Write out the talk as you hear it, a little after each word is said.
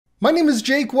My name is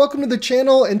Jake, welcome to the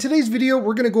channel. In today's video,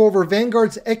 we're gonna go over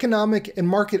Vanguard's economic and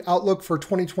market outlook for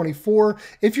 2024.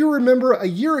 If you remember, a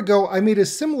year ago, I made a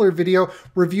similar video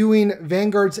reviewing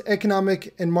Vanguard's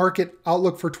economic and market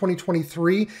outlook for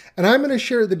 2023. And I'm gonna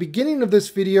share at the beginning of this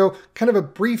video, kind of a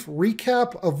brief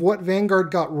recap of what Vanguard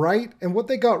got right and what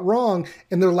they got wrong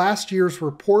in their last year's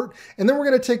report. And then we're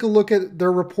gonna take a look at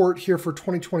their report here for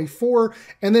 2024.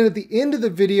 And then at the end of the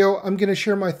video, I'm gonna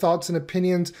share my thoughts and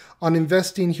opinions on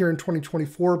investing here in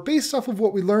 2024 based off of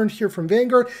what we learned here from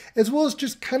Vanguard, as well as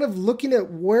just kind of looking at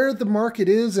where the market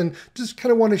is and just kind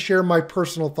of want to share my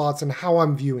personal thoughts on how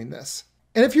I'm viewing this.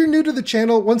 And if you're new to the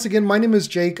channel, once again, my name is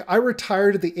Jake. I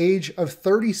retired at the age of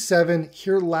 37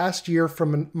 here last year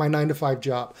from my 9-to-5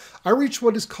 job. I reached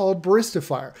what is called barista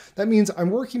fire. That means I'm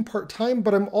working part-time,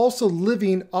 but I'm also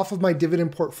living off of my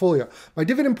dividend portfolio. My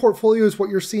dividend portfolio is what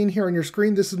you're seeing here on your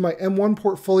screen. This is my M1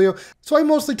 portfolio. So I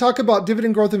mostly talk about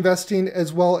dividend growth investing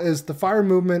as well as the FIRE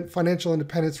movement, financial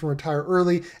independence from retire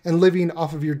early, and living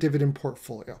off of your dividend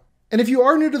portfolio. And if you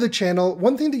are new to the channel,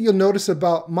 one thing that you'll notice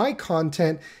about my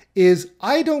content is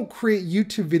I don't create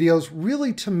YouTube videos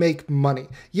really to make money.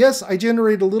 Yes, I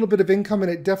generate a little bit of income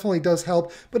and it definitely does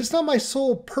help, but it's not my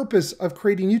sole purpose of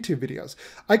creating YouTube videos.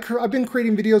 I've been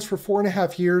creating videos for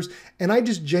 4.5 years and I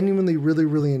just genuinely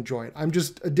really enjoy it. I'm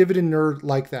just a dividend nerd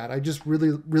like that. I just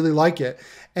really like it.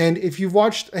 And if you've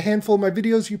watched a handful of my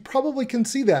videos, you probably can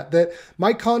see that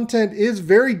my content is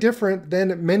very different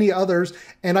than many others.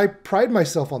 And I pride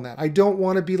myself on that. I don't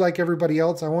want to be like everybody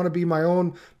else. I want to be my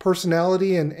own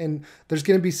personality, and there's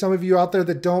going to be some of you out there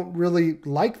that don't really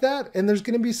like that. And there's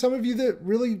going to be some of you that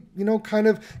really, kind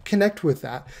of connect with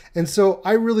that. And so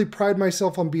I really pride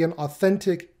myself on being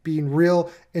authentic, being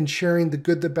real, and sharing the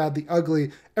good, the bad, the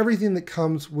ugly, everything that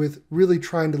comes with really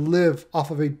trying to live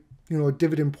off of a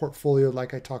dividend portfolio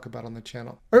like I talk about on the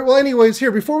channel. All right, well, anyways, here,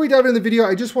 before we dive into the video,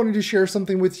 I just wanted to share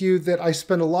something with you that I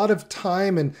spent a lot of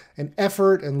time and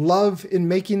effort and love in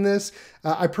making this.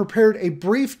 I prepared a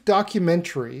brief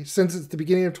documentary since it's the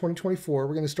beginning of 2024.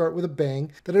 We're gonna start with a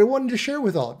bang that I wanted to share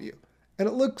with all of you. And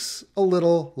it looks a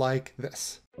little like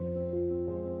this.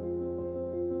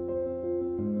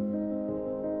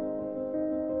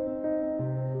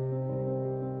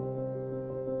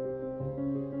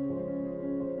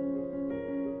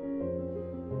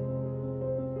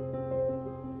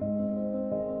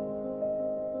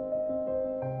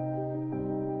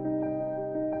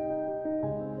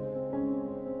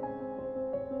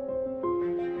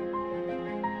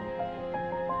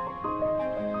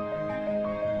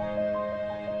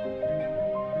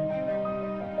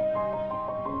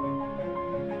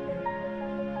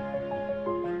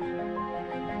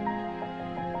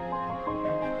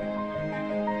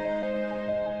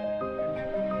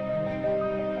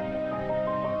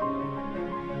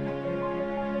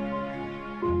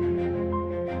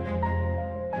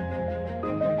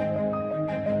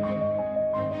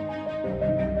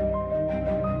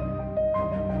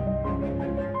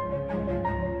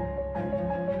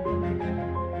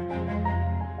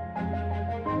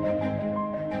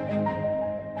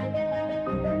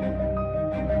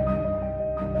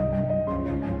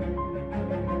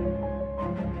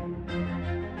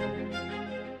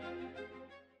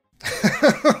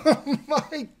 Oh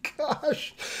my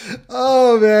gosh.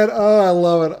 Oh man. Oh, I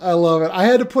love it. I love it. I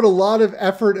had to put a lot of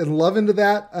effort and love into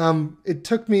that. It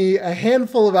took me a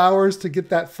handful of hours to get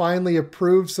that finally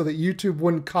approved so that YouTube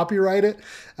wouldn't copyright it.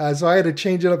 So I had to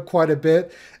change it up quite a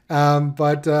bit.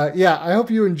 Yeah, I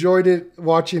hope you enjoyed it,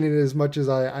 watching it as much as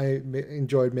I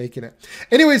enjoyed making it.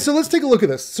 Anyway, so let's take a look at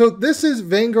this. So this is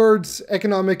Vanguard's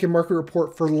economic and market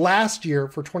report for last year,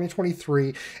 for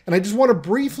 2023. And I just want to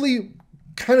briefly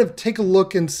kind of take a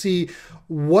look and see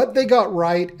what they got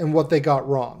right and what they got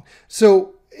wrong.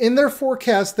 So in their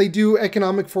forecast, they do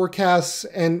economic forecasts,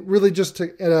 and really just to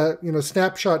at a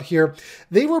snapshot here,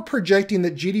 they were projecting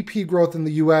that GDP growth in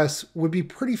the US would be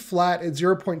pretty flat at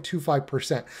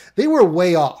 0.25%. They were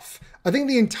way off. I think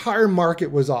the entire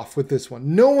market was off with this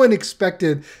one. No one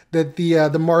expected that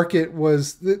the market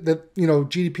was that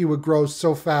GDP would grow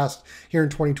so fast here in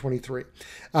 2023.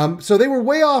 So they were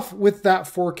way off with that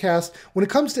forecast. When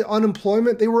it comes to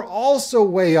unemployment, they were also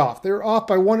way off. They were off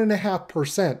by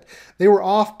 1.5%. They were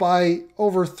off by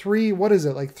over 3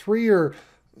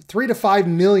 to 5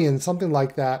 million, something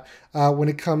like that, when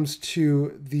it comes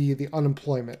to the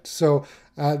unemployment. So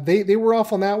They were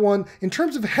off on that one. In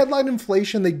terms of headline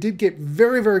inflation, they did get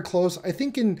very, very close. I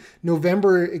think in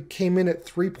November, it came in at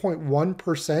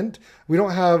 3.1%. We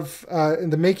don't have, in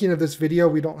the making of this video,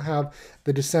 we don't have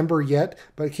the December yet,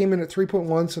 but it came in at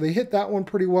 3.1, so they hit that one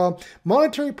pretty well.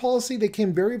 Monetary policy, they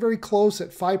came very, very close at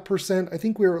 5%. I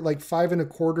think we were at like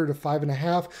 5.25 to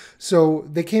 5.5. So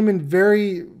they came in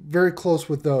very, very close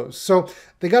with those. So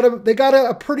they got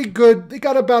a pretty good, they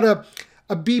got about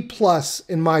a B plus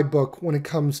in my book when it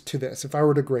comes to this, if I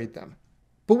were to grade them.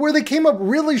 But where they came up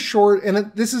really short, and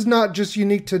this is not just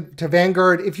unique to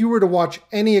Vanguard, if you were to watch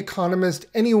any economist,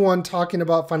 anyone talking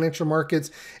about financial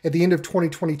markets at the end of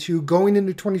 2022, going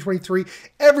into 2023,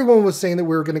 everyone was saying that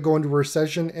we were going to go into a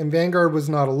recession, and Vanguard was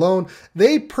not alone.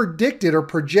 They predicted or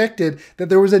projected that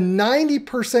there was a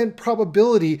 90%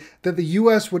 probability that the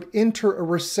US would enter a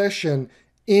recession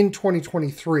in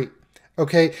 2023.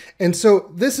 Okay, and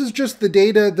so this is just the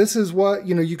data. This is what,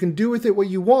 you can do with it what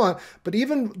you want, but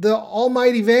even the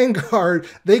almighty Vanguard,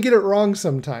 they get it wrong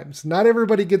sometimes. Not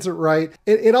everybody gets it right.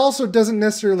 It also doesn't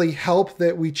necessarily help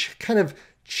that we kind of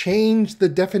change the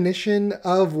definition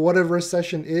of what a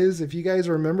recession is. If you guys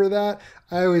remember that,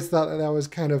 I always thought that was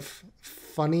kind of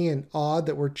funny and odd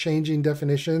that we're changing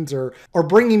definitions or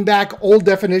bringing back old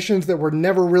definitions that were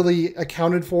never really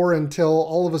accounted for until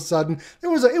all of a sudden. It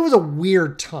was a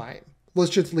weird time.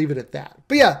 Let's just leave it at that.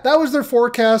 But yeah, that was their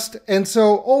forecast. And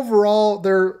so overall,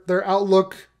 their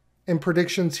outlook and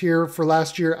predictions here for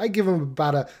last year, I give them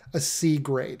about a C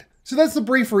grade. So that's the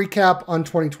brief recap on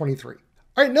 2023.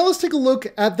 All right, now let's take a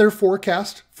look at their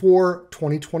forecast for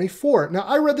 2024. Now,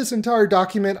 I read this entire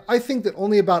document. I think that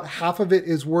only about half of it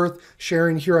is worth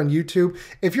sharing here on YouTube.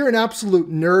 If you're an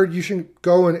absolute nerd, you should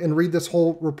go and read this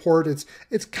whole report.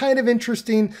 It's kind of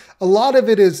interesting. A lot of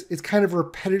it is kind of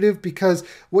repetitive because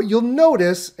what you'll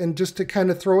notice, and just to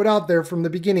kind of throw it out there from the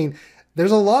beginning, there's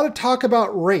a lot of talk about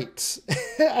rates.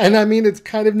 And I mean, it's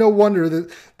kind of no wonder that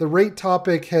the rate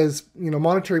topic has,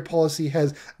 monetary policy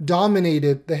has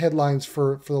dominated the headlines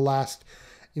for the last,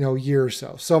 year or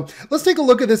so. So let's take a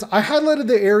look at this. I highlighted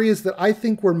the areas that I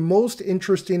think were most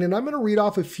interesting, and I'm going to read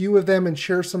off a few of them and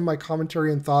share some of my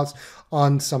commentary and thoughts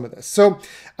on some of this. So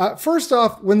first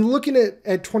off, when looking at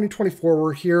 2024,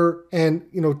 we're here and,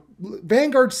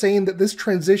 Vanguard saying that this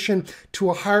transition to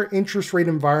a higher interest rate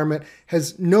environment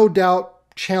has no doubt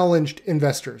challenged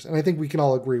investors, and I think we can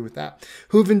all agree with that,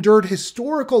 who have endured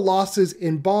historical losses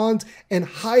in bonds and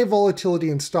high volatility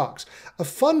in stocks. A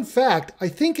fun fact, I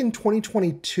think in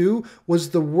 2022 was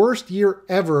the worst year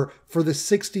ever for the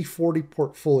 60-40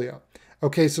 portfolio.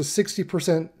 Okay, so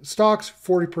 60% stocks,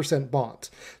 40%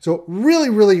 bonds. So really,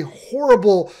 really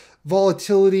horrible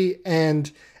volatility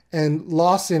and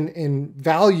loss in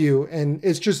value. And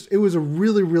it was a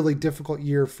really, really difficult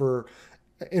year for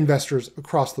investors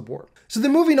across the board. So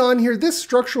then moving on here, this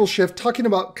structural shift, talking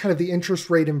about kind of the interest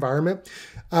rate environment,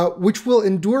 which will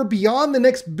endure beyond the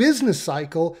next business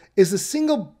cycle, is the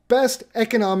single best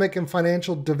economic and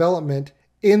financial development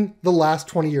in the last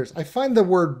 20 years. I find the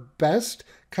word best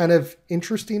kind of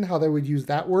interesting how they would use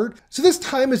that word. So this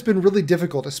time has been really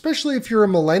difficult, especially if you're a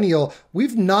millennial.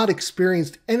 We've not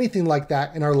experienced anything like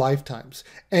that in our lifetimes.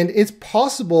 And it's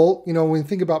possible, when you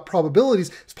think about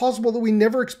probabilities, it's possible that we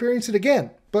never experience it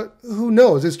again. But who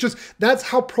knows? It's just, that's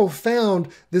how profound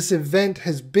this event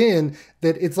has been,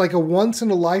 that it's like a once in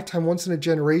a lifetime, once in a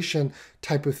generation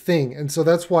type of thing. And so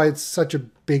that's why it's such a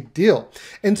big deal.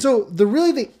 And so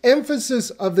the emphasis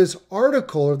of this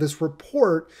article or this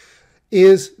report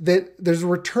is that there's a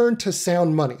return to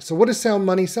sound money. So what is sound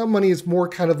money? Sound money is more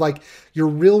kind of like your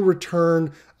real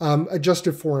return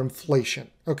adjusted for inflation,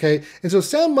 okay? And so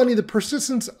sound money, the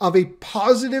persistence of a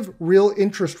positive real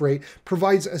interest rate,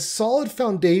 provides a solid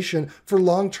foundation for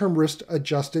long-term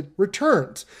risk-adjusted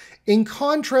returns. In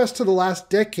contrast to the last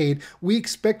decade, we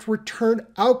expect return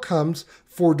outcomes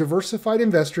for diversified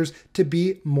investors to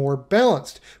be more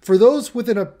balanced. For those with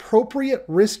an appropriate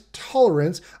risk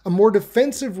tolerance, a more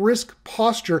defensive risk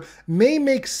posture may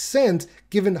make sense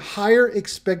given higher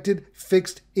expected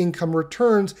fixed income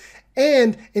returns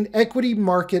and an equity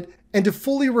market, and to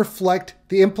fully reflect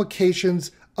the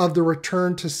implications of the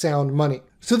return to sound money.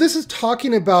 So this is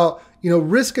talking about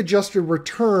risk-adjusted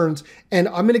returns, and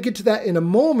I'm going to get to that in a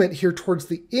moment here towards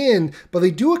the end, but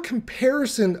they do a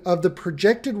comparison of the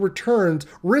projected returns,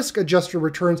 risk-adjusted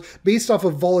returns, based off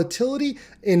of volatility,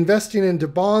 investing into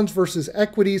bonds versus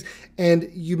equities, and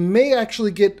you may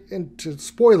actually get, into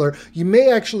spoiler, you may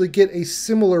actually get a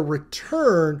similar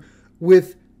return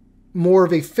with more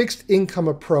of a fixed income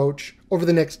approach over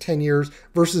the next 10 years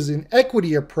versus an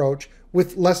equity approach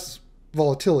with less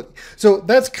volatility. So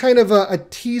that's kind of a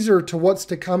teaser to what's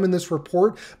to come in this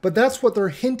report, but that's what they're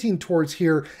hinting towards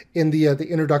here in the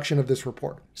introduction of this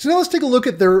report. So now let's take a look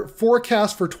at their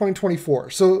forecast for 2024.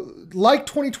 So like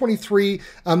 2023,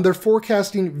 they're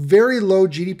forecasting very low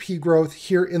GDP growth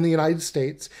here in the United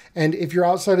States. And if you're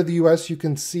outside of the US, you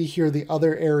can see here the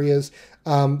other areas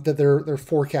that they're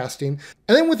forecasting.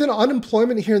 And then within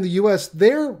unemployment here in the US,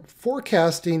 they're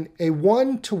forecasting a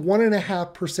 1 to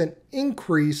 1.5%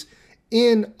 increase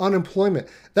in unemployment.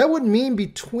 That would mean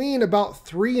between about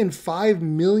 3 and 5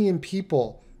 million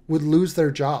people would lose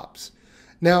their jobs.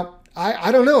 Now,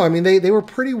 I don't know. I mean, they were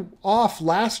pretty off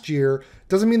last year.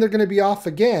 Doesn't mean they're going to be off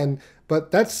again,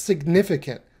 but that's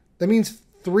significant. That means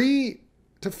 3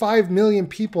 to 5 million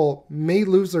people may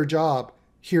lose their job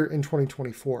here in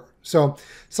 2024. So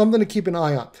something to keep an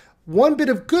eye on. One bit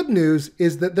of good news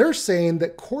is that they're saying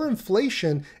that core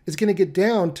inflation is going to get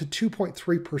down to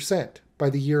 2.3% by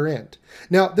the year end.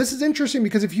 Now, this is interesting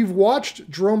because if you've watched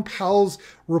Jerome Powell's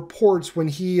reports when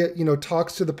he,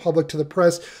 talks to the public, to the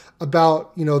press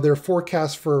about, their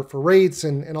forecast for rates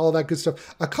and all that good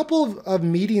stuff, a couple of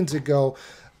meetings ago,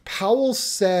 Powell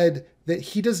said that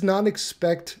he does not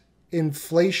expect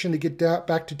inflation to get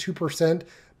back to 2%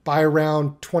 by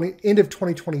around end of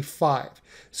 2025.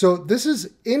 So this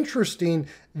is interesting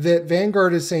that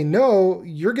Vanguard is saying, no,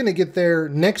 you're going to get there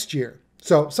next year.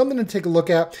 So something to take a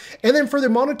look at. And then for the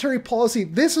monetary policy,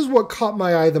 this is what caught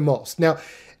my eye the most. Now,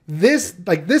 this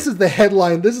is the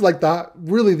headline. This is like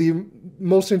really the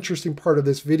most interesting part of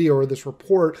this video or this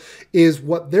report is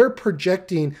what they're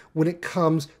projecting when it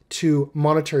comes to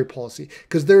monetary policy,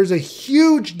 because there's a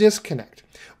huge disconnect.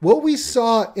 What we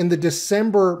saw in the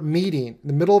December meeting,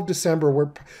 the middle of December,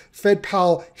 where Fed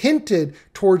Powell hinted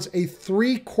towards a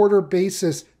 3/4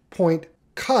 basis point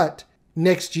cut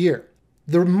next year.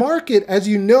 The market, as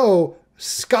you know,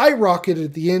 skyrocketed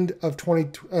at the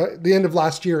end of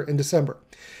last year in December.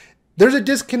 There's a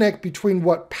disconnect between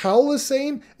what Powell is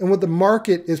saying and what the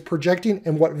market is projecting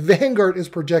and what Vanguard is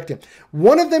projecting.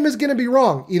 One of them is going to be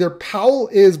wrong. Either Powell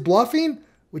is bluffing,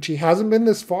 which he hasn't been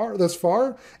thus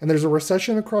far, and there's a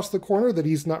recession across the corner that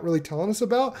he's not really telling us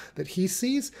about, that he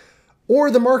sees,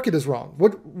 or the market is wrong.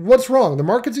 What's wrong? The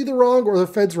market's either wrong or the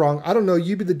Fed's wrong. I don't know.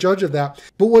 You be the judge of that.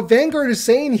 But what Vanguard is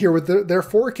saying here with their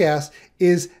forecast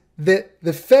is that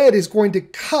the Fed is going to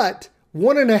cut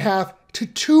 1.5% to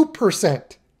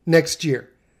 2% next year.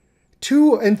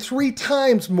 2 and 3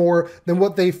 times more than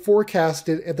what they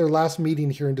forecasted at their last meeting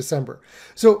here in December.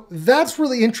 So that's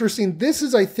really interesting. This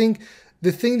is, I think,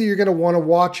 the thing that you're going to want to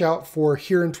watch out for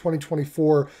here in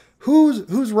 2024.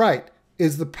 Who's right?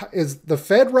 Is the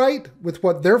Fed right with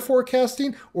what they're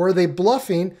forecasting, or are they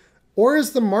bluffing, or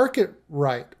is the market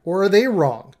right, or are they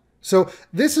wrong? So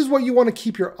this is what you want to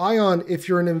keep your eye on if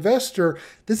you're an investor.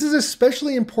 This is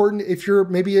especially important if you're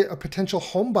maybe a potential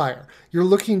home buyer. You're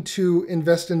looking to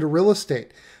invest into real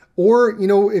estate, or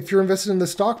if you're invested in the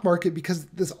stock market, because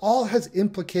this all has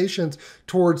implications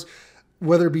towards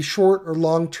whether it be short or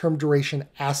long-term duration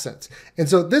assets. And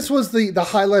so this was the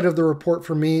highlight of the report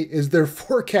for me, is their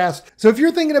forecast. So if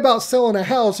you're thinking about selling a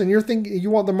house and you're thinking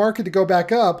you want the market to go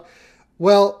back up,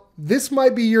 well, this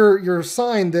might be your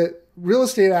sign that real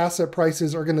estate asset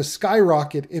prices are going to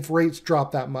skyrocket if rates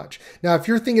drop that much. Now, if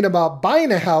you're thinking about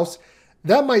buying a house,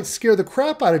 that might scare the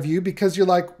crap out of you because you're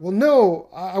like, well, no,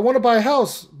 I want to buy a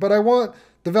house, but I want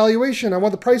the valuation, I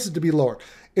want the prices to be lower.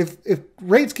 If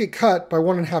rates get cut by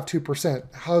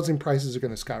 1.5–2%, housing prices are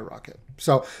going to skyrocket.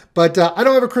 So, but I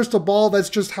don't have a crystal ball. That's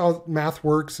just how math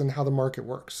works and how the market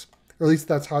works. Or at least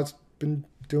that's how it's been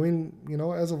doing,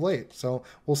 as of late. So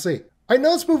we'll see. All right,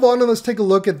 now let's move on and let's take a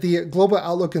look at the global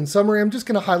outlook in summary. I'm just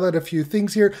going to highlight a few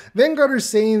things here. Vanguard is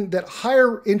saying that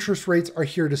higher interest rates are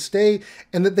here to stay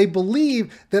and that they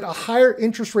believe that a higher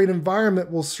interest rate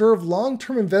environment will serve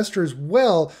long-term investors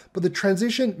well, but the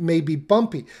transition may be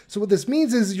bumpy. So what this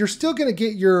means is you're still going to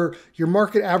get your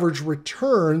market average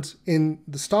returns in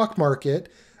the stock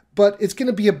market, but it's going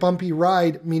to be a bumpy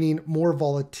ride, meaning more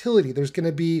volatility. There's going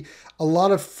to be a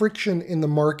lot of friction in the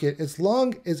market as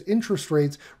long as interest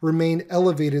rates remain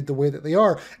elevated the way that they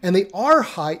are. And they are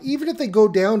high, even if they go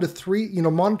down to 3,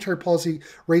 monetary policy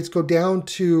rates go down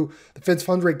to, the Fed's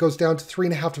funds rate goes down to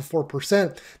 3.5% to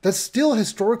 4%. That's still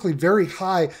historically very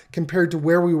high compared to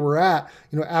where we were at,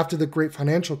 after the great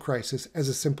financial crisis, as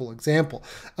a simple example.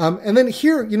 And then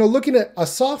here, looking at a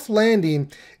soft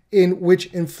landing in which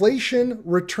inflation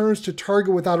returns to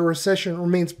target without a recession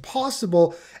remains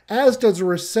possible, as does a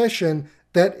recession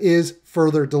that is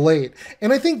further delayed.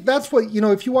 And I think that's what,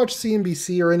 if you watch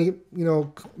CNBC or any,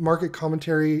 market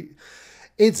commentary,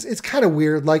 it's kind of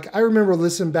weird. Like I remember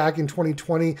listening back in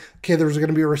 2020, okay, there was going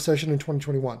to be a recession in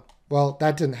 2021. Well,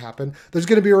 that didn't happen. There's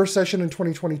going to be a recession in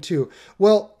 2022.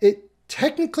 Well, it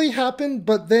technically happened,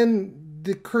 but then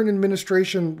the current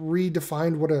administration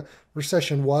redefined what a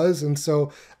recession was. And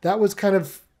so that was kind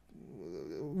of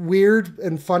weird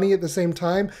and funny at the same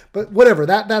time, but whatever,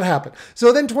 that happened.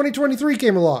 So then 2023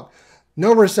 came along.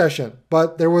 No recession,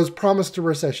 but there was promise to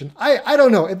recession. I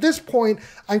don't know. At this point,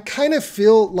 I kind of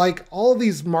feel like all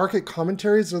these market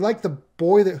commentaries are like the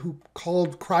boy who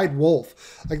cried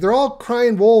wolf. Like they're all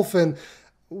crying wolf, and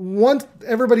once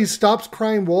everybody stops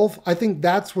crying wolf, I think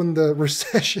that's when the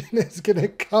recession is going to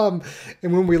come,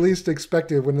 and when we least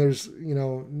expect it, when there's,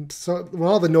 when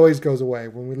all the noise goes away,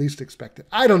 when we least expect it.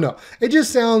 I don't know. It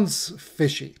just sounds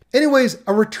fishy. Anyways,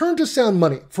 a return to sound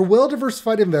money. For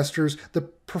well-diversified investors, the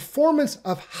performance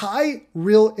of high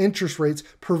real interest rates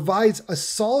provides a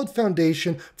solid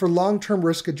foundation for long-term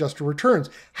risk-adjusted returns.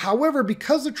 However,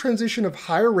 because the transition of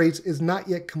higher rates is not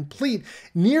yet complete,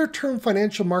 near-term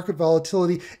financial market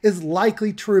volatility is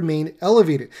likely to remain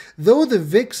elevated. Though the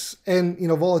VIX and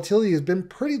volatility has been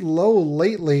pretty low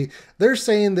lately, they're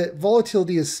saying that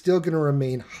volatility is still going to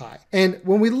remain high. And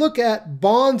when we look at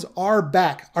bonds are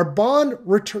back, our bond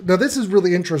return. Now this is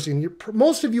really interesting.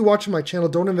 Most of you watching my channel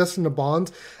don't invest into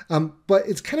bonds. But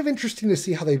it's kind of interesting to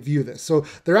see how they view this. So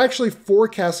they're actually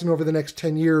forecasting over the next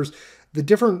 10 years the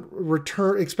different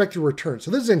expected returns.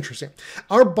 So this is interesting.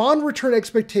 Our bond return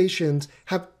expectations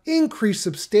have increased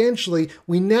substantially.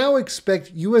 We now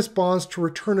expect US bonds to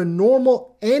return a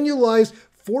normal annualized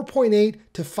 4.8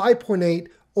 to 5.8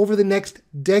 over the next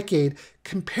decade,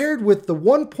 compared with the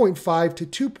 1.5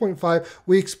 to 2.5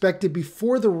 we expected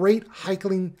before the rate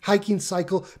hiking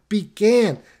cycle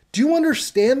began. Do you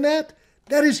understand that?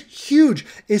 That is huge,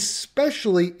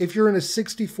 especially if you're in a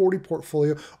 60-40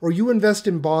 portfolio or you invest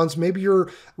in bonds. Maybe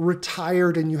you're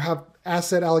retired and you have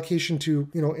asset allocation to,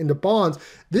 into bonds.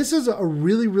 This is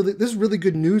really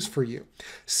good news for you.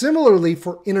 Similarly,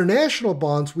 for international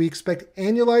bonds, we expect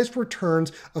annualized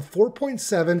returns of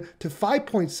 4.7 to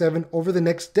 5.7 over the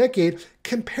next decade,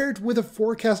 compared with a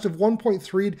forecast of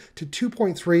 1.3 to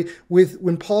 2.3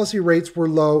 when policy rates were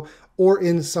low, or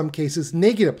in some cases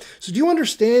negative. So do you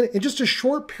understand? In just a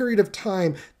short period of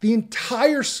time, the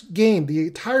entire game, the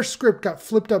entire script got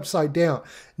flipped upside down.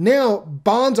 Now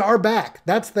bonds are back.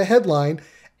 That's the headline.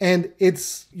 And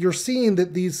you're seeing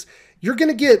that you're going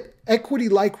to get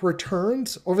equity-like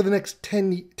returns over the next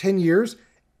 10 years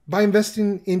by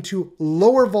investing into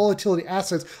lower volatility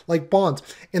assets like bonds.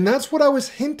 And that's what I was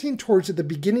hinting towards at the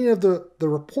beginning of the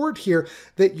report here,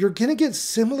 that you're going to get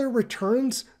similar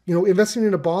returns, investing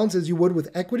into bonds as you would with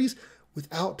equities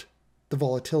without the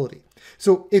volatility.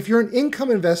 So if you're an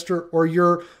income investor, or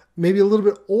you're maybe a little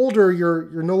bit older,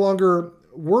 you're no longer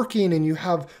working and you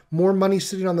have more money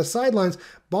sitting on the sidelines,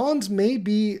 bonds may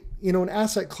be, an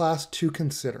asset class to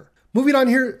consider. Moving on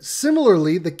here,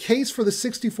 similarly, the case for the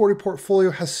 60-40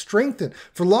 portfolio has strengthened.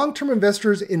 For long-term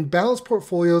investors in balanced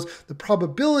portfolios, the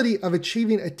probability of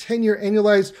achieving a 10-year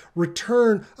annualized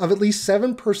return of at least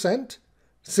 7%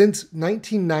 since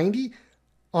 1990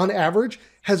 on average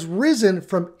has risen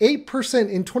from 8%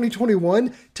 in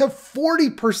 2021 to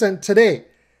 40% today.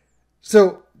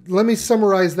 So let me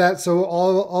summarize that so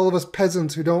all of us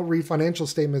peasants who don't read financial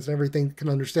statements and everything can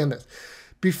understand this.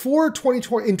 Before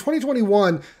 2020, in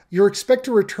 2021, your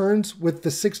expected returns with the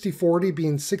 60-40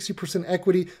 being 60%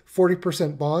 equity,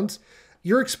 40% bonds,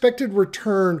 your expected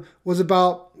return was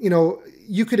about,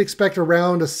 you could expect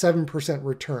around a 7%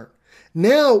 return.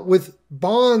 Now with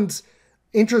bonds,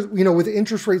 with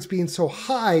interest rates being so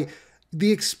high,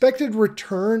 the expected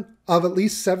return of at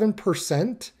least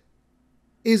 7%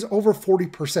 is over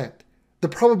 40%. The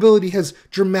probability has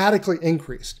dramatically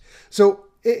increased. So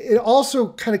it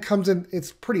also kind of comes in,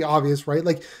 it's pretty obvious, right?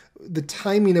 Like the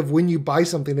timing of when you buy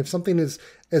something. If something is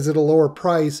at a lower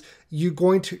price, you're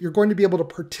going to be able to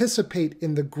participate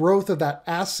in the growth of that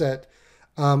asset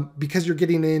because you're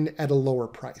getting in at a lower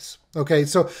price. Okay,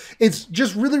 so it's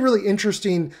just really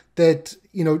interesting that,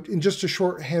 in just a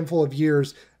short handful of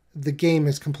years, the game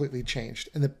has completely changed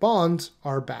and that bonds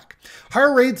are back.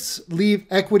 Higher rates leave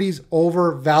equities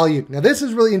overvalued. Now, this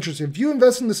is really interesting. If you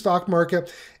invest in the stock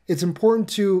market, it's important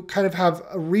to kind of have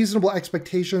reasonable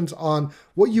expectations on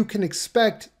what you can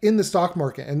expect in the stock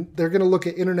market. And they're going to look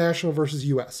at international versus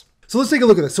US. So let's take a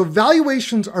look at this. So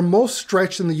valuations are most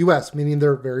stretched in the US, meaning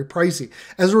they're very pricey.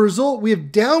 As a result, we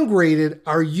have downgraded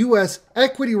our US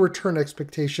equity return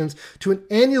expectations to an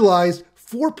annualized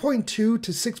 4.2 to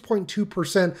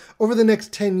 6.2% over the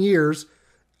next 10 years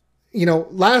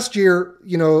last year,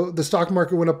 the stock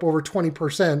market went up over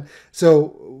 20%.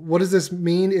 So what does this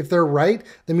mean? If they're right,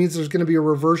 that means there's going to be a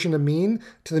reversion to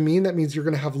the mean. That means you're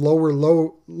going to have lower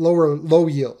low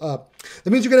yield.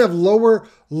 That means you're going to have lower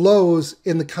lows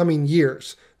in the coming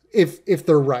years if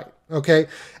they're right. Okay.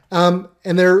 And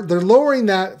they're lowering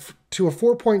that to a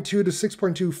 4.2 to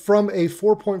 6.2 from a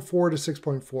 4.4 to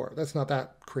 6.4. That's not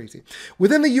that crazy.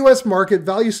 Within the US market,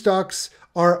 value stocks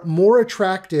are more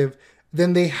attractive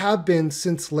than they have been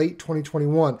since late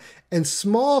 2021. And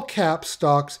small cap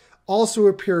stocks also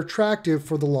appear attractive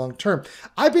for the long term.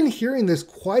 I've been hearing this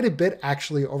quite a bit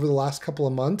actually over the last couple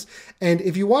of months. And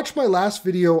if you watched my last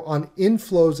video on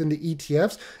inflows into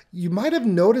ETFs, you might have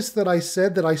noticed that I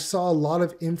said that I saw a lot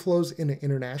of inflows into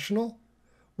international.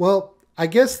 Well, I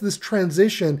guess this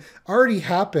transition already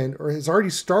happened or has already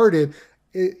started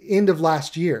end of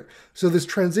last year. So this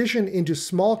transition into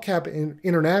small cap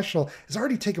international has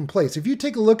already taken place. If you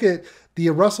take a look at the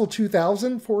Russell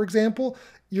 2000, for example,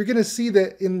 you're going to see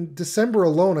that in December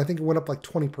alone, I think it went up like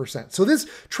 20%. So this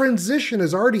transition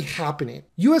is already happening.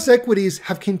 US equities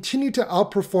have continued to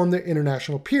outperform their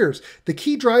international peers. The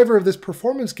key driver of this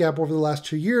performance gap over the last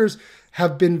 2 years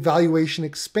have been valuation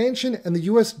expansion and the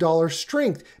US dollar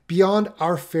strength beyond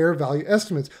our fair value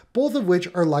estimates, both of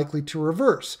which are likely to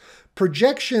reverse.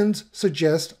 Projections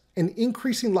suggest an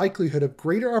increasing likelihood of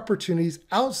greater opportunities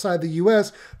outside the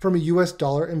US from a US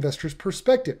dollar investor's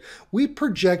perspective. We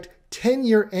project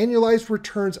 10-year annualized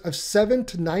returns of 7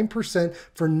 to 9%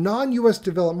 for non-US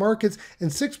developed markets and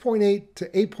 6.8 to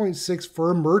 8.6 for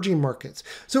emerging markets.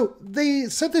 So they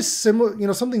said this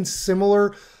similar, something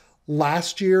similar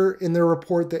last year in their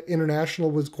report that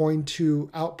international was going to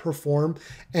outperform.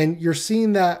 And you're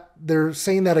seeing that they're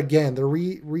saying that again. They're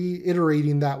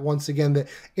reiterating that once again, that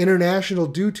international,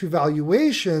 due to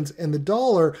valuations and the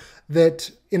dollar,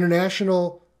 that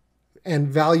international and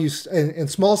values and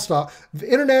small stock,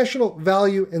 international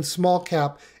value and small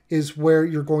cap is where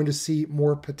you're going to see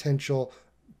more potential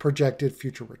projected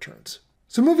future returns.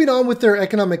 So moving on with their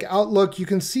economic outlook, you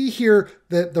can see here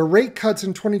that the rate cuts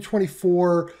in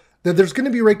 2024, that there's going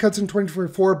to be rate cuts in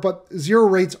 2024, but zero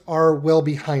rates are well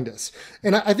behind us.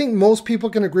 And I think most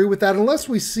people can agree with that. Unless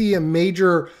we see a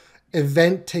major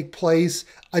event take place,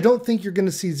 I don't think you're going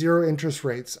to see zero interest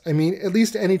rates. I mean, at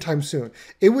least anytime soon.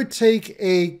 It would take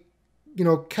a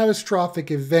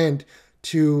catastrophic event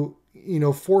to,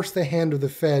 force the hand of the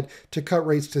Fed to cut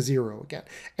rates to zero again.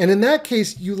 And in that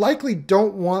case, you likely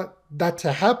don't want that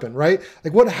to happen, right?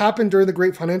 Like what happened during the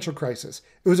great financial crisis?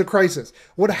 It was a crisis.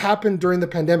 What happened during the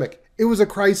pandemic? It was a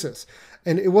crisis.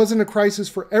 And it wasn't a crisis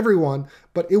for everyone,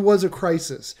 but it was a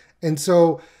crisis. And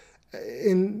so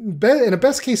in a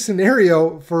best case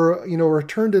scenario for, a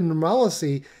return to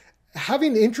normalcy,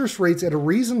 having interest rates at a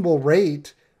reasonable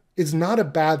rate is not a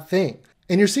bad thing.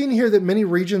 And you're seeing here that many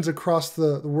regions across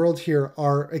the world here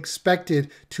are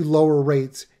expected to lower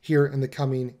rates here in the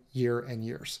coming year and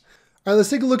years. All right, let's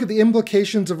take a look at the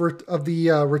implications of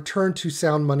the return to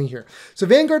sound money here. So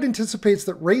Vanguard anticipates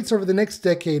that rates over the next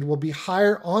decade will be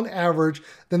higher on average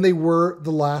than they were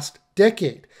the last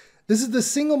decade. This is the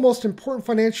single most important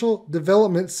financial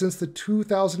development since the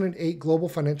 2008 global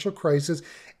financial crisis,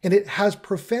 and it has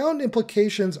profound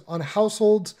implications on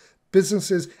households,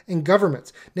 businesses, and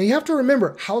governments. Now you have to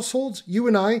remember, households, you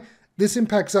and I, this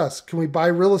impacts us. Can we buy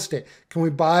real estate? Can we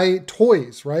buy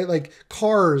toys, right? Like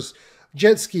cars,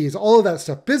 jet skis, all of that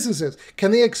stuff. Businesses,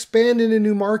 can they expand into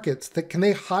new markets? Can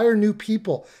they hire new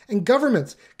people? And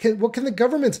governments, what can the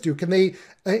governments do? Can they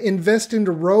invest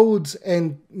into roads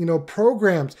and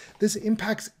programs? This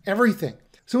impacts everything.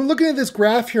 So when looking at this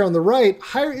graph here on the right,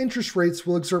 higher interest rates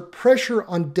will exert pressure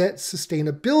on debt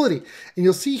sustainability. And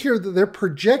you'll see here that they're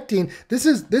projecting, this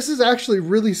is actually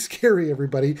really scary,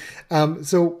 everybody.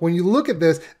 So when you look at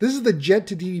this is the jet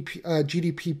to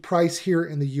GDP price here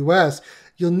in the US.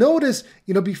 You'll notice,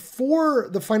 before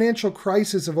the financial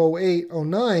crisis of 08,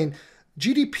 09,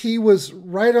 GDP was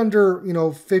right under,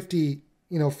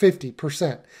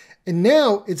 50%. And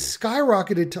now it's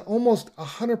skyrocketed to almost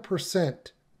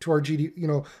 100%. To our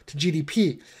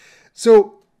GDP.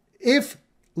 So if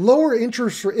in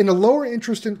a lower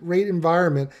interest rate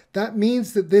environment, that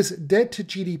means that this debt to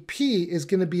GDP is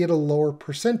going to be at a lower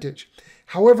percentage.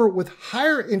 However, with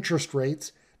higher interest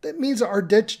rates, that means that our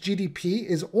debt to GDP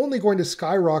is only going to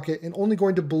skyrocket and only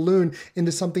going to balloon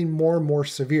into something more and more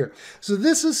severe. So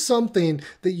this is something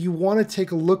that you want to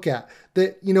take a look at.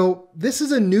 That, this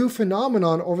is a new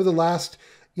phenomenon over the last,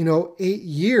 8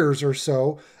 years or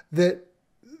so, that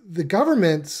the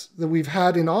governments that we've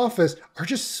had in office are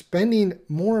just spending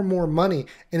more and more money,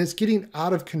 and it's getting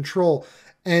out of control,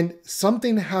 and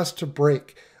something has to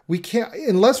break. We can't,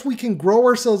 unless we can grow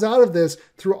ourselves out of this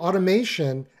through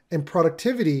automation and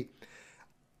productivity.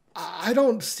 I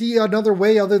don't see another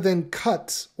way other than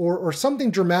cuts or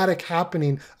something dramatic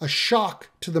happening, a shock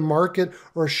to the market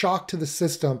or a shock to the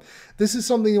system. This is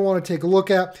something you want to take a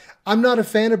look at. I'm not a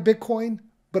fan of Bitcoin,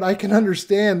 but I can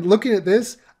understand looking at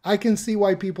this. I can see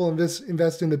why people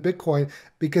invest into Bitcoin,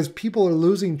 because people are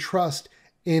losing trust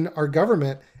in our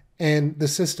government and the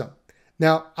system.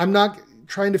 Now, I'm not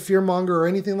trying to fearmonger or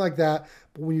anything like that,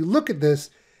 but when you look at this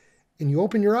and you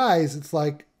open your eyes, it's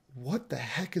like, what the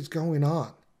heck is going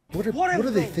on? What are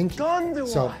they thinking?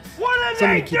 So, what did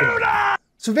they do to us?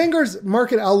 So Vanguard's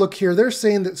market outlook here, they're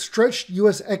saying that stretched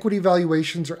U.S. equity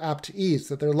valuations are apt to ease,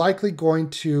 that they're likely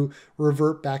going to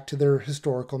revert back to their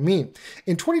historical mean.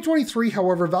 In 2023,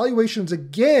 however, valuations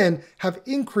again have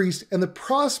increased, and the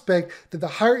prospect that the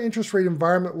higher interest rate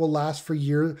environment will last for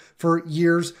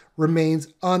years remains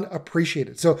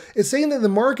unappreciated. So it's saying that the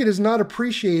market is not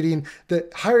appreciating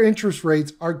that higher interest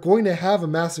rates are going to have a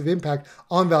massive impact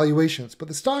on valuations, but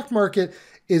the stock market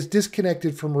is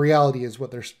disconnected from reality, is what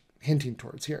they're hinting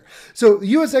towards here. So the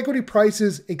U.S. equity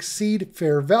prices exceed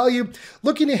fair value.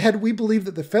 Looking ahead, we believe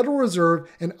that the Federal Reserve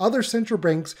and other central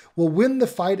banks will win the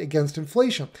fight against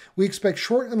inflation. We expect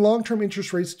short and long-term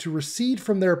interest rates to recede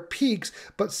from their peaks,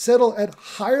 but settle at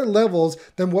higher levels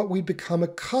than what we've become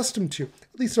accustomed to,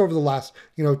 at least over the last,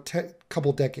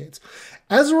 couple decades.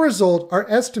 As a result, our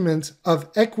estimates of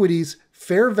equities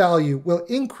fair value will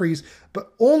increase,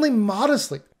 but only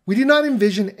modestly. We do not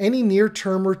envision any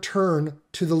near-term return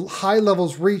to the high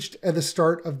levels reached at the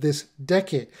start of this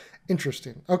decade.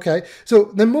 Interesting. Okay,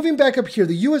 so then moving back up here,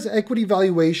 the U.S. equity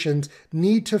valuations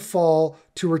need to fall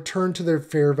to return to their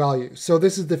fair value. So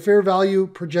this is the fair value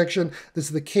projection. This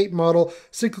is the CAPE model,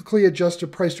 cyclically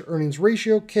adjusted price to earnings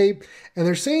ratio, CAPE. And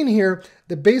they're saying here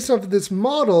that based off of this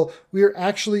model, we are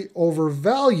actually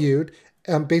overvalued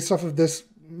based off of this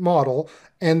model,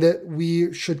 and that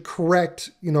we should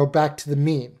correct, back to the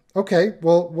mean. Okay,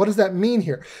 well, what does that mean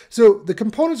here? So the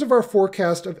components of our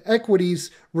forecast of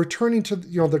equities returning to,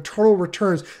 their total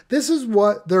returns, this is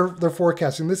what they're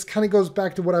forecasting. This kind of goes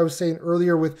back to what I was saying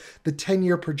earlier with the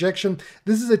 10-year projection.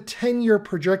 This is a 10-year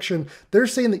projection. They're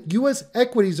saying that U.S.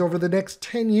 equities over the next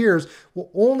 10 years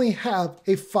will only have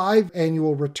a 5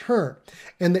 annual return,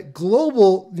 and that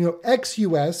global,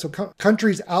 ex-U.S., so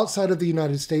countries outside of the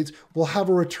United States, will have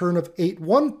a return of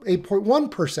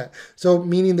 8.1%. So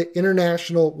meaning that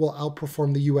international will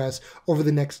outperform the U.S. over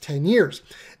the next 10 years.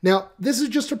 Now, this is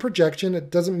just a projection. It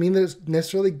doesn't mean that it's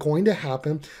necessarily going to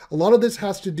happen. A lot of this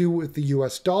has to do with the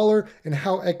US dollar and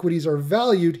how equities are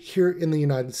valued here in the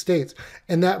United States.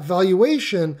 And that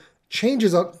valuation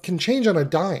can change on a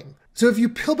dime. So if you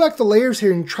peel back the layers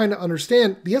here and trying to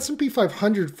understand, the S&P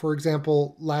 500, for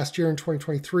example, last year in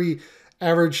 2023,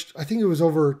 averaged, I think it was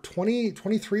over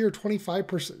 23 or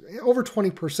 25%, over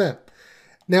 20%.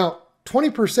 Now,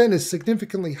 20% is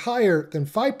significantly higher than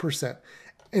 5%.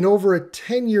 And over a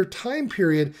 10-year time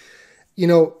period,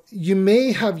 you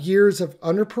may have years of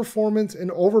underperformance and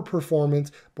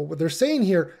overperformance, but what they're saying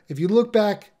here, if you look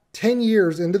back 10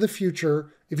 years into the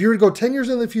future, if you were to go 10 years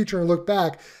into the future and look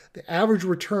back, the average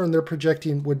return they're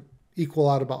projecting would equal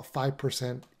out about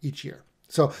 5% each year.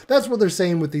 So that's what they're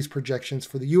saying with these projections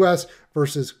for the US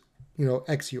versus,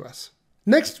 ex-US.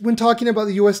 Next, when talking about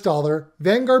the US dollar,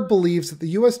 Vanguard believes that the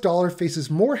US dollar faces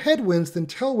more headwinds than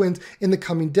tailwinds in the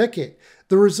coming decade.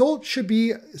 The result should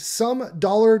be some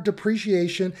dollar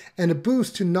depreciation and a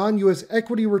boost to non-US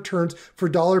equity returns for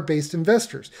dollar-based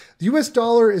investors. The US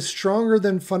dollar is stronger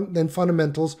than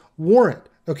fundamentals warrant.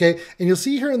 Okay, and you'll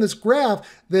see here in this graph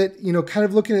that, kind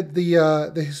of looking at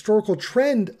the historical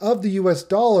trend of the US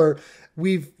dollar,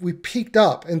 we peaked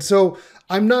up. And so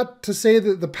I'm not to say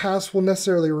that the past will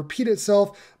necessarily repeat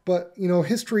itself, but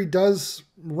history does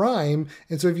rhyme.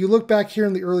 And so if you look back here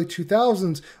in the early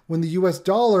 2000s, when the US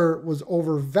dollar was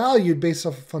overvalued based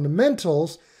off of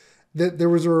fundamentals, that there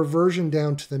was a reversion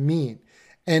down to the mean.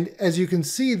 And as you can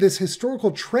see, this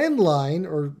historical trend line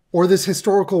or this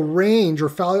historical range or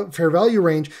fair value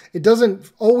range, it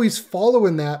doesn't always follow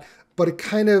in that, but it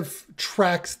kind of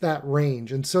tracks that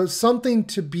range. And so it's something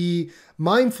to be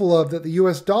mindful of, that the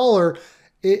US dollar,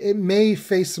 it may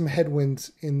face some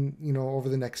headwinds in, over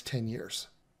the next 10 years.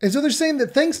 And so they're saying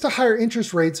that thanks to higher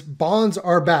interest rates, bonds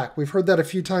are back. We've heard that a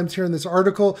few times here in this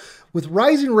article. With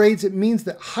rising rates, it means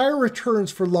that higher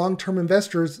returns for long-term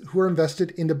investors who are invested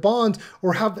into bonds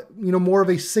or have, more of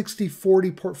a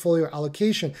 60-40 portfolio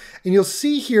allocation. And you'll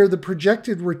see here the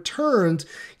projected returns,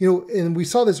 and we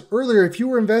saw this earlier. If you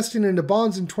were investing into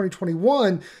bonds in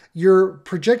 2021, your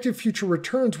projected future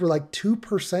returns were like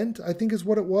 2%, I think is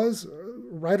what it was,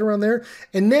 right around there.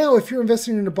 And now if you're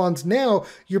investing into bonds now,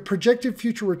 your projected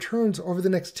future returns over the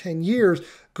next 10 years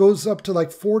goes up to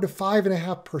like 4 to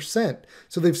 5.5%.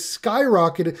 So they've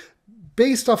skyrocketed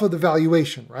based off of the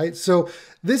valuation, right? So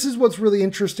this is what's really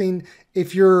interesting.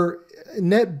 If you're a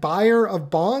net buyer of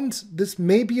bonds, this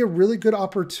may be a really good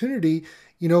opportunity,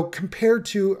 you know, compared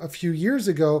to a few years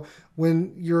ago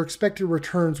when your expected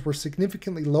returns were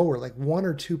significantly lower, like 1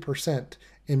 or 2%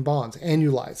 in bonds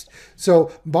annualized.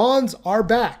 So bonds are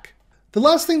back. The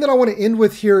last thing that I want to end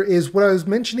with here is what I was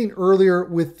mentioning earlier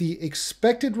with the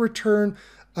expected return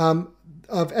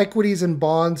of equities and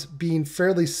bonds being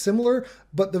fairly similar,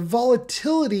 but the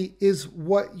volatility is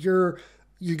what you're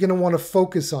going to want to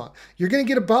focus on. You're going to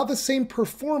get about the same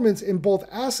performance in both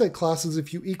asset classes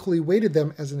if you equally weighted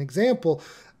them as an example,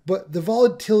 but the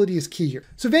volatility is key here.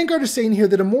 So Vanguard is saying here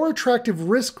that a more attractive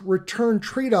risk-return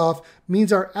trade-off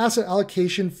means our asset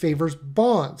allocation favors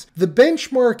bonds. The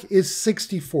benchmark is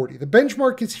 60-40. The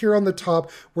benchmark is here on the top,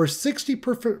 where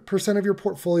 60% of your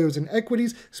portfolio is in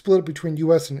equities, split up between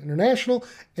US and international,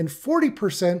 and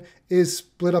 40% is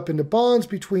split up into bonds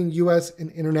between US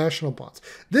and international bonds.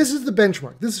 This is the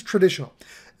benchmark. This is traditional.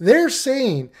 They're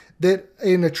saying that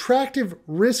an attractive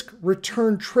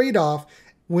risk-return trade-off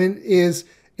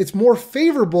it's more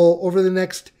favorable over the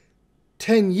next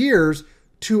 10 years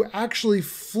to actually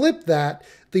flip that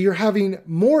you're having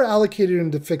more allocated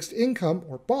into fixed income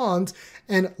or bonds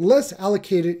and less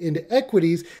allocated into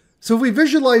equities. So if we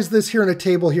visualize this here in a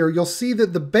table here, you'll see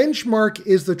that the benchmark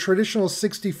is the traditional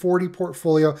 60-40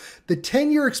 portfolio. The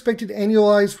 10-year expected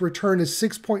annualized return is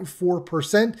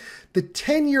 6.4%. The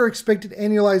 10-year expected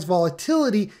annualized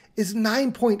volatility is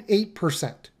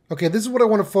 9.8%. Okay, this is what I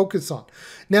want to focus on.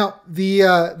 Now,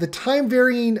 the time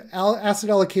varying asset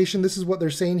allocation, this is what they're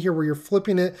saying here, where you're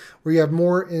flipping it, where you have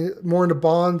more into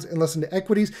bonds and less into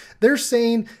equities. They're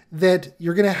saying that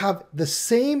you're going to have the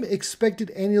same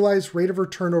expected annualized rate of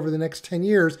return over the next 10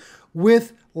 years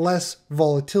with less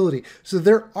volatility. So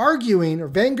they're arguing, or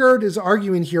Vanguard is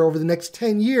arguing here, over the next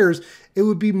 10 years, it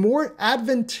would be more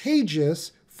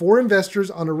advantageous for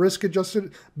investors on a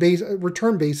risk-adjusted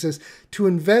return basis to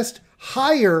invest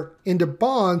higher into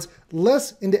bonds,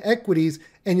 less into equities,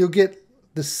 and you'll get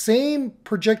the same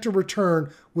projected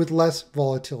return with less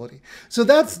volatility. So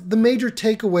that's the major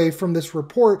takeaway from this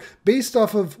report based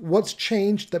off of what's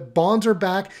changed, that bonds are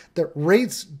back, that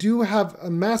rates do have a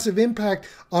massive impact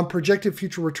on projected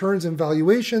future returns and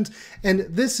valuations. And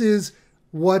this is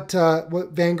what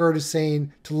Vanguard is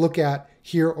saying to look at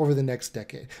here over the next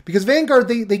decade. Because Vanguard,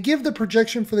 they give the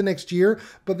projection for the next year,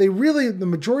 but the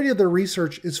majority of their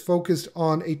research is focused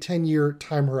on a 10-year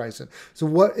time horizon. So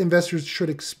what investors should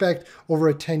expect over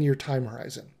a 10-year time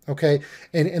horizon, okay?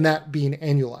 And that being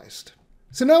annualized.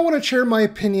 So now I want to share my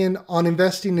opinion on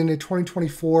investing in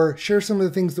 2024, share some of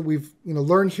the things that we've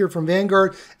learned here from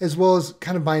Vanguard, as well as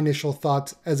kind of my initial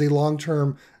thoughts as a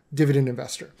long-term dividend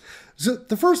investor. So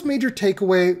the first major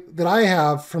takeaway that I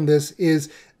have from this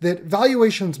is that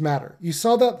valuations matter. You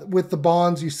saw that with the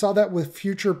bonds, you saw that with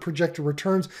future projected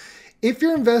returns. If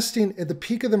you're investing at the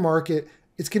peak of the market,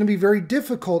 it's going to be very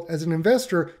difficult as an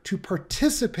investor to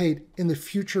participate in the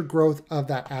future growth of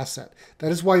that asset.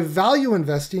 That is why value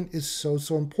investing is so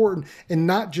important, and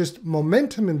not just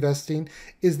momentum investing,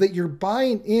 is that you're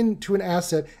buying into an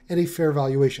asset at a fair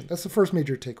valuation. That's the first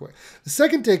major takeaway. The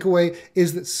second takeaway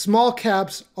is that small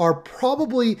caps are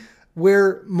probably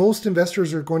where most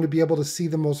investors are going to be able to see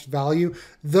the most value,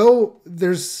 though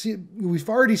we've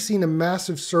already seen a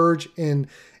massive surge in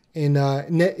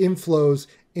net inflows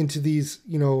into these,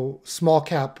 small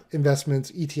cap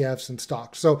investments, ETFs and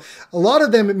stocks. So a lot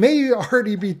of them, it may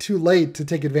already be too late to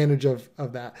take advantage of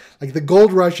that. Like the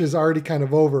gold rush is already kind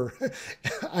of over.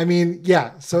 I mean,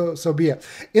 yeah, so be it.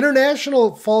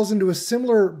 International falls into a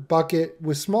similar bucket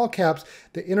with small caps.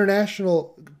 The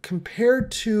international,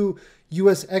 compared to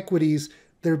US equities,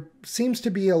 there seems to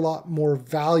be a lot more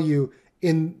value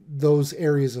in those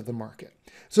areas of the market.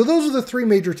 So those are the three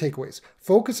major takeaways.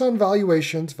 Focus on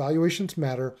valuations. Valuations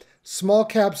matter. Small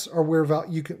caps are where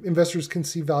investors can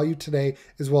see value today,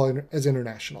 as well as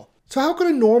international. So how can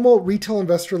a normal retail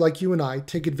investor like you and I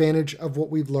take advantage of what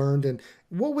we've learned, and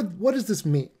what does this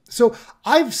mean? So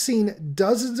I've seen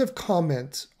dozens of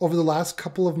comments over the last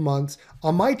couple of months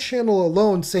on my channel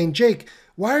alone saying, Jake,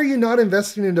 why are you not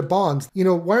investing into bonds?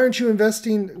 Why don't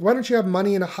you have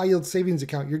money in a high yield savings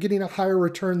account? You're getting a higher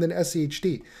return than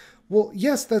SEHD. Well,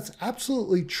 yes, that's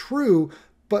absolutely true,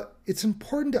 but it's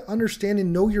important to understand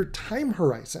and know your time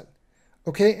horizon,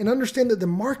 okay? And understand that the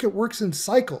market works in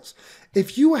cycles.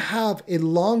 If you have a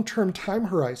long-term time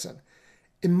horizon,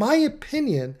 in my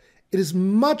opinion, it is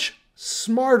much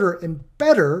smarter and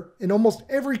better in almost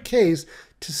every case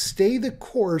to stay the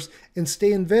course and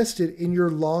stay invested in your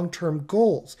long-term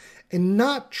goals and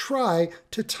not try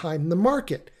to time the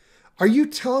market. Are you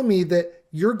telling me that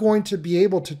you're going to be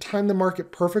able to time the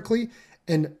market perfectly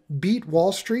and beat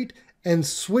Wall Street and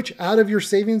switch out of your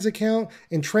savings account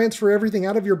and transfer everything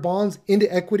out of your bonds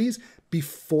into equities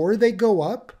before they go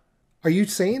up? Are you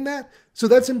saying that? So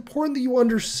that's important that you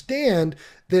understand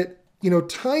that,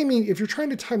 timing, if you're trying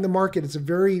to time the market, it's a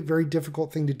very, very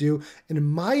difficult thing to do. And in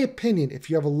my opinion, if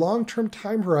you have a long-term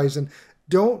time horizon,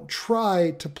 don't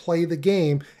try to play the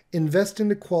game. Invest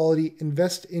into quality,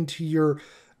 invest into your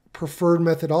preferred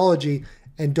methodology,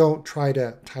 and don't try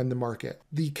to time the market.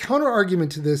 The counter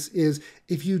argument to this is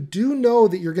if you do know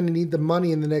that you're going to need the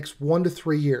money in the next 1 to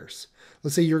 3 years,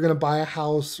 let's say you're going to buy a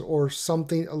house or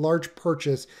something, a large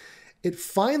purchase, it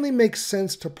finally makes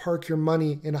sense to park your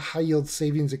money in a high yield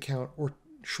savings account or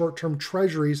short-term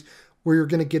treasuries where you're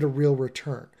going to get a real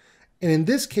return. And in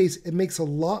this case, it makes a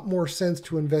lot more sense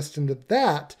to invest into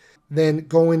that than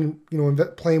going,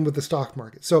 playing with the stock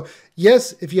market. So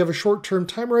yes, if you have a short-term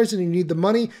time horizon and you need the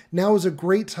money, now is a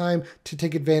great time to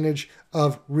take advantage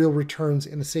of real returns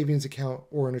in a savings account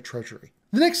or in a treasury.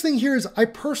 The next thing here is I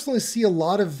personally see a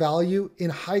lot of value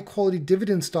in high-quality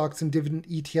dividend stocks and dividend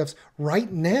ETFs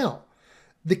right now.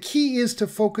 The key is to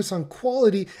focus on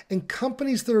quality and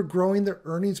companies that are growing their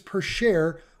earnings per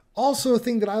share. Also, a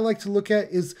thing that I like to look at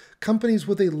is companies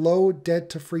with a low debt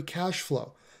to free cash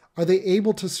flow. Are they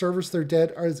able to service their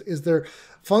debt? Is their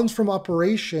funds from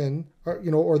operation,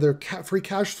 or their free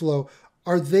cash flow,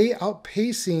 are they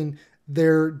outpacing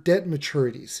their debt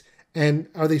maturities? And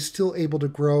are they still able to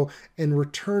grow and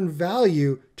return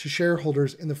value to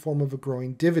shareholders in the form of a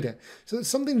growing dividend? So it's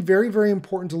something very, very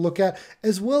important to look at,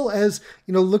 as well as,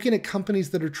 looking at companies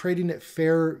that are trading at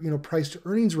fair, price to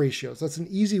earnings ratios. That's an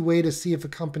easy way to see if a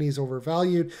company is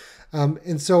overvalued.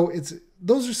 And so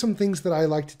those are some things that I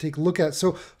like to take a look at.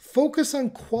 So focus on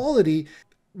quality.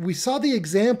 We saw the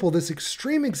example, this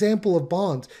extreme example of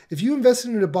bonds. If you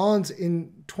invested into bonds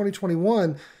in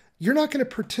 2021, you're not going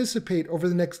to participate over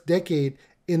the next decade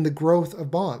in the growth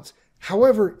of bonds.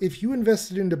 However, if you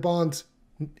invested into bonds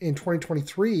in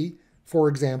 2023, for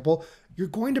example, you're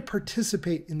going to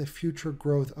participate in the future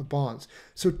growth of bonds.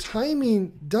 So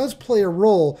timing does play a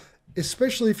role,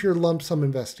 especially if you're lump sum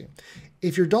investing.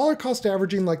 If you're dollar cost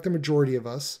averaging like the majority of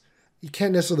us, you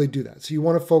can't necessarily do that. So you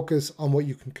want to focus on what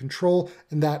you can control,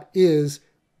 and that is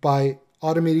by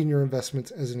automating your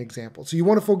investments as an example. So you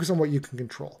want to focus on what you can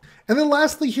control. And then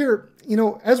lastly here,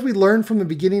 as we learned from the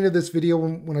beginning of this video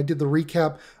when I did the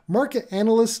recap, market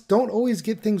analysts don't always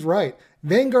get things right.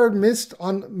 Vanguard missed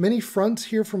on many fronts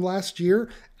here from last year.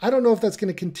 I don't know if that's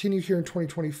going to continue here in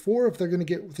 2024, if they're going to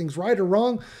get things right or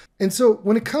wrong. And so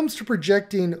when it comes to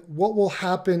projecting what will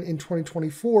happen in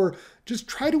 2024, just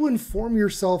try to inform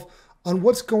yourself on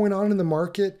what's going on in the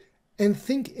market and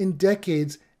think in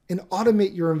decades and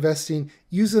automate your investing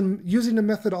using a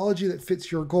methodology that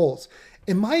fits your goals.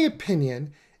 In my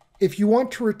opinion, if you want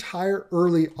to retire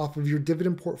early off of your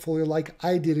dividend portfolio like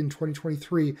I did in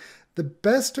 2023, the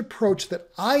best approach that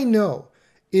I know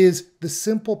is the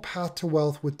simple path to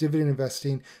wealth with dividend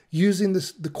investing using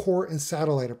the core and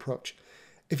satellite approach.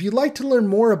 If you'd like to learn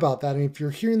more about that, and if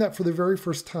you're hearing that for the very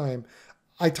first time,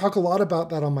 I talk a lot about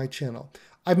that on my channel.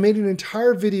 I've made an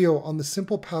entire video on the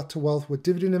simple path to wealth with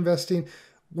dividend investing,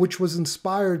 which was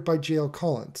inspired by J.L.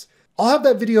 Collins. I'll have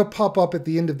that video pop up at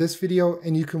the end of this video,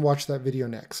 and you can watch that video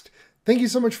next. Thank you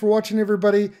so much for watching,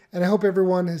 everybody, and I hope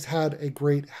everyone has had a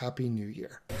great, happy new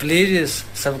year. Please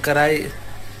subscribe.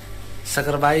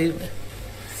 Please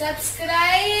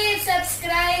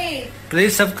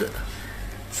subscribe.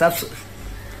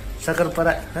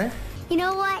 You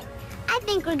know what? I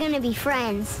think we're gonna be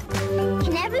friends.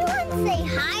 Can everyone say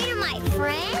hi to my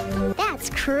friend? That's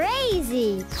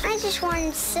crazy. I just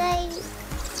wanted to say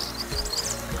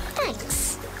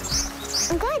thanks.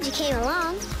 I'm glad you came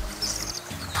along,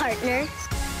 partner.